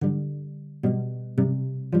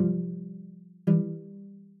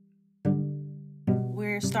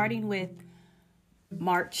we're starting with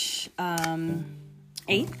March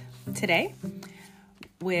 8th today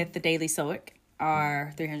with the Daily Stoic,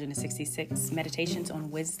 our 366 meditations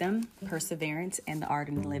on wisdom, perseverance, and the art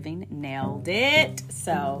of living. Nailed it.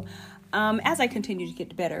 So as I continue to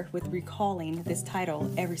get better with recalling this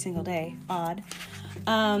title every single day,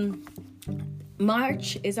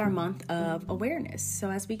 March is our month of awareness.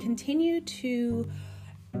 So as we continue to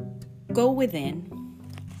go within,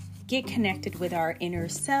 get connected with our inner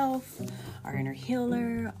self, our inner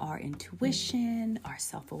healer, our intuition, our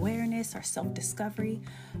self-awareness, our self-discovery,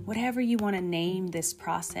 whatever you want to name this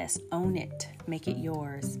process, own it, make it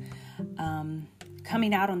yours.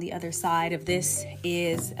 Coming out on the other side of this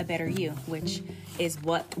is a better you, which is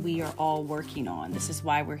what we are all working on. This is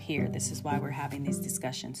why we're here. This is why we're having these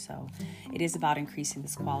discussions. So it is about increasing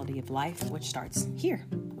this quality of life, which starts here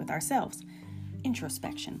with ourselves.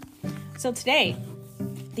 Introspection. So today,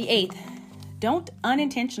 the 8th, don't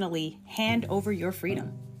unintentionally hand over your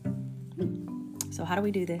freedom. So how do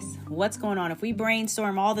we do this? What's going on? If we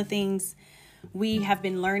brainstorm all the things we have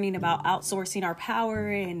been learning about outsourcing our power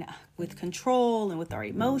and with control and with our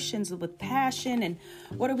emotions and with passion, and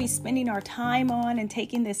what are we spending our time on, and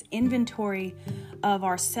taking this inventory of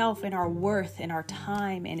ourself and our worth and our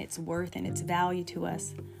time and its worth and its value to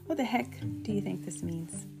us, what the heck do you think this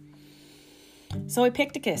means? So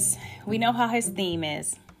Epictetus, we know how his theme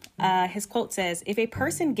is. His quote says, if a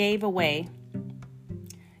person gave away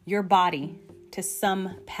your body to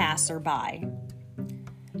some passerby,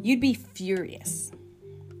 you'd be furious.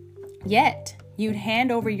 Yet you'd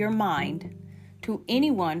hand over your mind to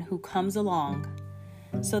anyone who comes along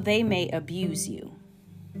so they may abuse you,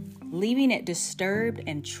 leaving it disturbed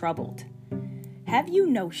and troubled. Have you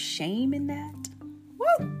no shame in that?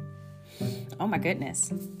 Woo! Oh my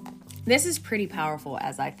goodness. This is pretty powerful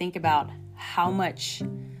as I think about how much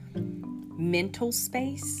mental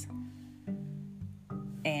space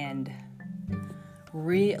and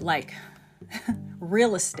real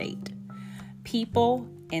estate, people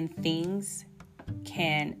and things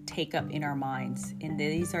can take up in our minds. And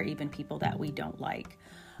these are even people that we don't like.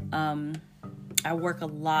 I work a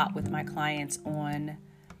lot with my clients on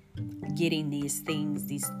getting these things,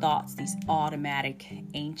 these thoughts, these automatic,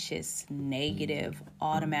 anxious, negative,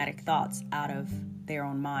 automatic thoughts out of their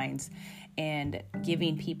own minds, and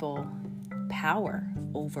giving people power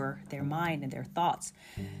over their mind and their thoughts,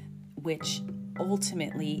 which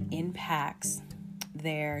ultimately impacts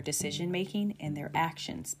their decision making and their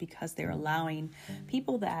actions, because they're allowing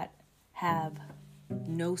people that have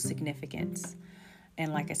no significance,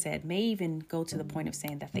 and like I said, may even go to the point of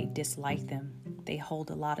saying that they dislike them. They hold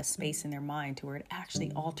a lot of space in their mind to where it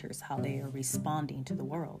actually alters how they are responding to the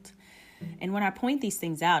world. And when I point these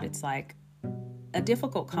things out, it's like a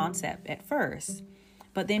difficult concept at first,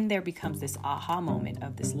 but then there becomes this aha moment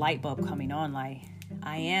of this light bulb coming on, like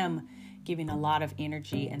I am giving a lot of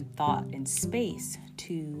energy and thought and space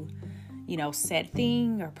to, said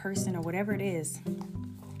thing or person or whatever it is.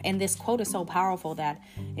 And this quote is so powerful that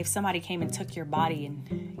if somebody came and took your body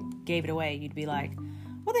and gave it away, you'd be like,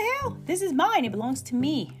 what the hell? This is mine. It belongs to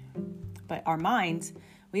me. But our minds,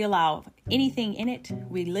 we allow anything in it.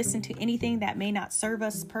 We listen to anything that may not serve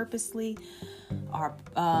us purposely or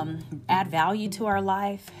add value to our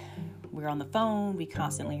life. We're on the phone. We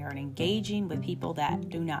constantly are engaging with people that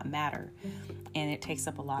do not matter. And it takes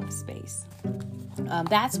up a lot of space.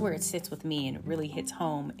 That's where it sits with me, and it really hits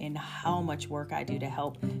home in how much work I do to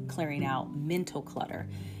help clearing out mental clutter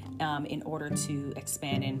in order to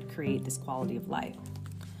expand and create this quality of life.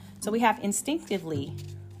 So we have instinctively,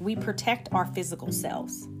 we protect our physical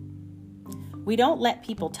selves. We don't let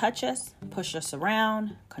people touch us, push us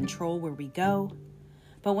around, control where we go.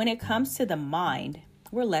 But when it comes to the mind,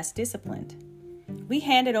 we're less disciplined. We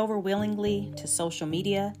hand it over willingly to social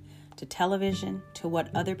media, to television, to what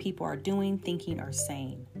other people are doing, thinking, or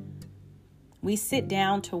saying. We sit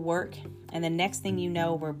down to work, and the next thing you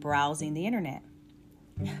know, we're browsing the internet.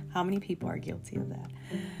 How many people are guilty of that?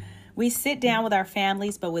 We sit down with our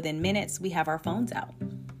families, but within minutes, we have our phones out.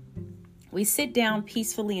 We sit down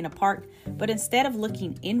peacefully in a park, but instead of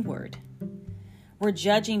looking inward, we're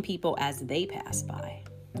judging people as they pass by.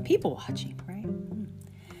 People watching, right?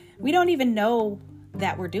 We don't even know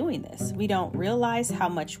that we're doing this. We don't realize how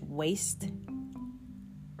much waste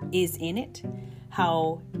is in it,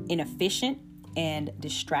 how inefficient and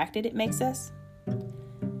distracted it makes us.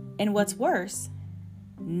 And what's worse,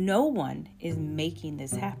 no one is making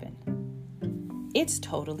this happen. It's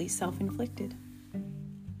totally self-inflicted.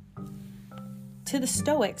 To the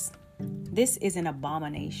Stoics, this is an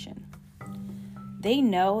abomination. They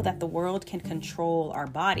know that the world can control our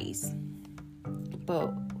bodies,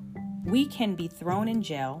 but We can be thrown in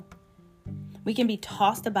jail. We can be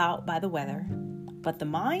tossed about by the weather, but the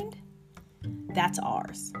mind, that's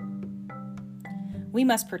ours. We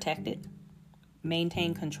must protect it.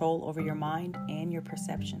 Maintain control over your mind and your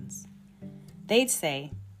perceptions. They'd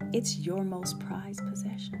say it's your most prized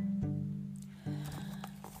possession.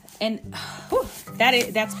 And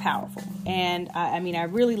that's powerful. And I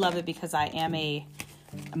really love it because I am a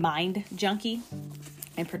mind junkie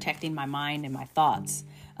and protecting my mind and my thoughts.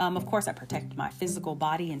 Of course, I protect my physical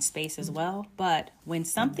body and space as well. But when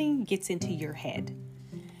something gets into your head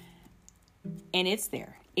and it's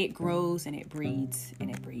there, it grows and it breeds and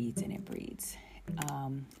it breeds and it breeds.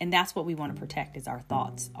 And that's what we want to protect is our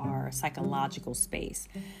thoughts, our psychological space.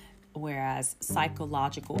 Whereas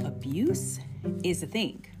psychological abuse is a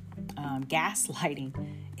thing. Gaslighting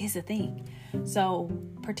is a thing. So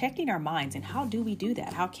protecting our minds, and how do we do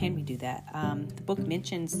that? How can we do that? The book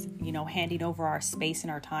mentions, handing over our space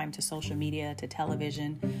and our time to social media, to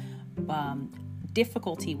television,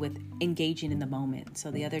 difficulty with engaging in the moment.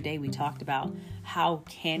 So the other day we talked about how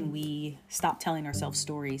can we stop telling ourselves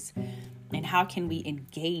stories, and how can we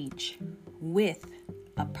engage with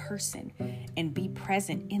a person and be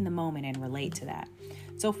present in the moment and relate to that.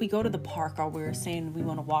 So if we go to the park, or we're saying we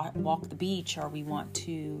want to walk the beach, or we want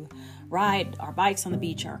to ride our bikes on the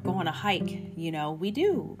beach, or go on a hike, we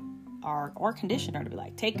do our conditioner to be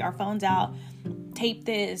like, take our phones out, tape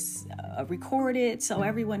this, record it so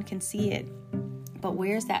everyone can see it. But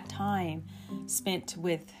where's that time spent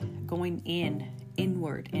with going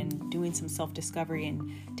inward and doing some self-discovery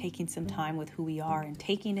and taking some time with who we are and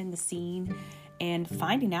taking in the scene and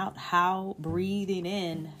finding out how breathing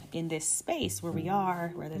in this space where we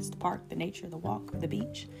are, whether it's the park, the nature, the walk, the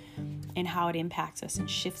beach, and how it impacts us and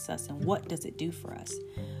shifts us and what does it do for us.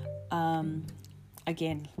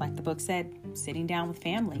 Again, like the book said, sitting down with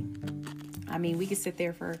family. We could sit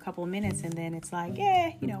there for a couple of minutes and then it's like,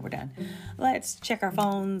 we're done. Let's check our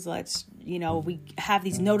phones. We have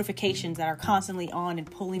these notifications that are constantly on and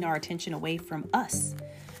pulling our attention away from us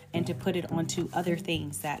and to put it onto other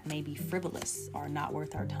things that may be frivolous or not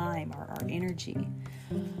worth our time or our energy.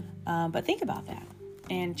 But think about that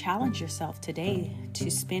and challenge yourself today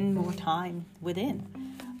to spend more time within.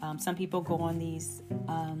 Some people go on these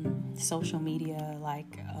social media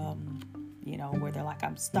where they're like,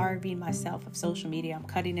 I'm starving myself of social media. I'm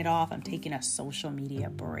cutting it off. I'm taking a social media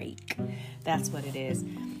break. That's what it is.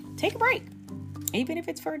 Take a break, even if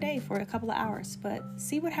it's for a day, for a couple of hours, but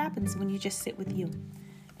see what happens when you just sit with you.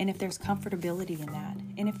 And if there's comfortability in that,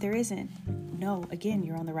 and if there isn't, again,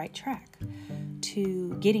 you're on the right track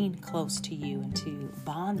to getting close to you and to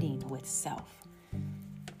bonding with self.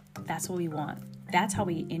 That's what we want. That's how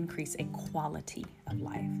we increase a quality of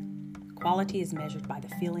life. Quality is measured by the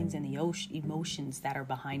feelings and the emotions that are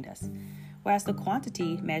behind us, whereas the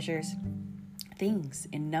quantity measures things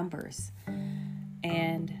in numbers.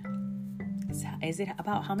 And is it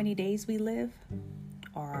about how many days we live,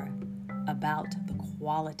 or about the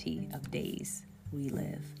quality of days we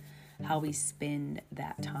live? How we spend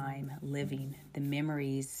that time living, the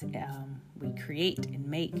memories we create and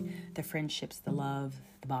make, the friendships, the love,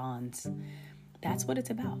 the bonds. That's what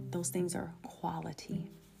it's about. Those things are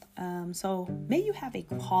quality. So may you have a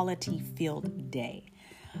quality-filled day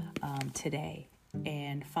today,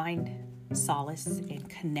 and find solace and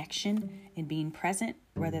connection in being present,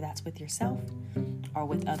 whether that's with yourself or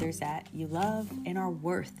with others that you love and are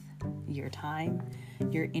worth your time,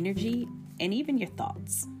 your energy, and even your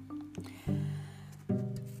thoughts.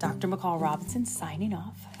 Dr. McCall Robinson signing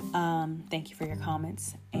off. Thank you for your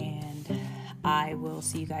comments, and I will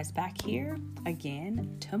see you guys back here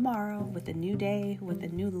again tomorrow with a new day, with a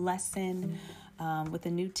new lesson, with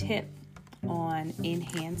a new tip on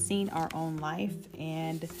enhancing our own life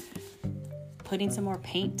and putting some more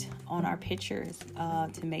paint on our pictures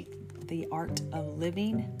to make the art of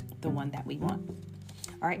living the one that we want.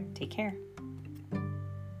 All right, take care.